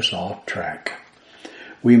to get us off track.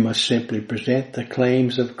 We must simply present the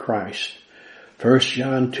claims of Christ. 1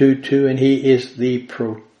 John 2:2, and he is the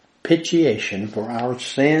propitiation for our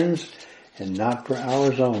sins, and not for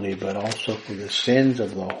ours only, but also for the sins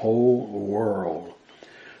of the whole world.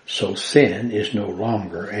 So sin is no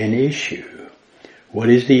longer an issue. What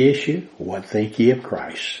is the issue? What think ye of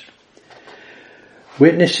Christ?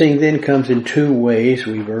 Witnessing then comes in two ways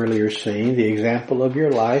we've earlier seen, the example of your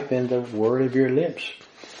life and the word of your lips.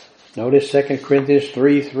 Notice 2 Corinthians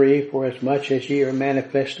 3:3, for as much as ye are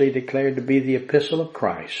manifestly declared to be the epistle of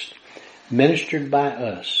Christ, ministered by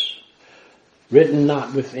us, written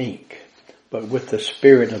not with ink, but with the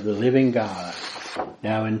Spirit of the living God,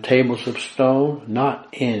 now in tables of stone, not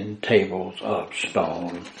in tables of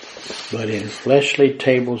stone, but in fleshly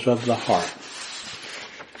tables of the heart.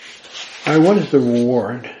 All right, what is the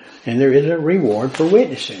reward? And there is a reward for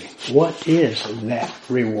witnessing. What is that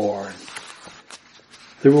reward?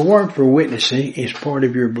 The reward for witnessing is part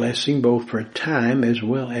of your blessing both for time as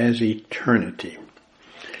well as eternity.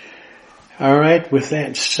 All right, with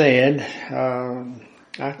that said,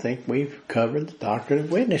 I think we've covered the doctrine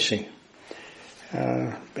of witnessing.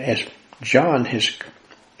 As John has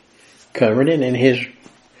covered it in his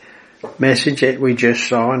message that we just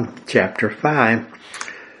saw in chapter 5.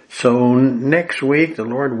 So next week, the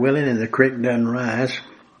Lord willing and the creek doesn't rise,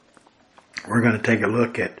 we're going to take a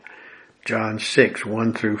look at John 6,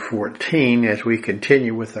 1 through 14 as we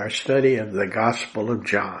continue with our study of the Gospel of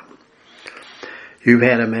John. You've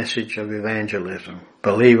had a message of evangelism.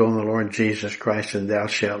 Believe on the Lord Jesus Christ and thou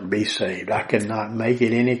shalt be saved. I cannot make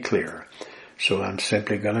it any clearer. So I'm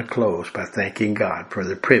simply going to close by thanking God for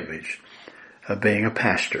the privilege of being a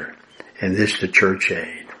pastor in this, the church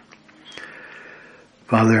aid.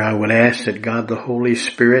 Father, I would ask that God the Holy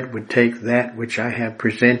Spirit would take that which I have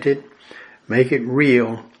presented, make it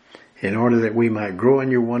real, in order that we might grow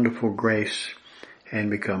in your wonderful grace and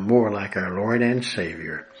become more like our Lord and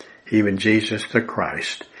Savior, even Jesus the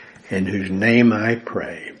Christ, in whose name I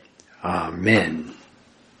pray. Amen.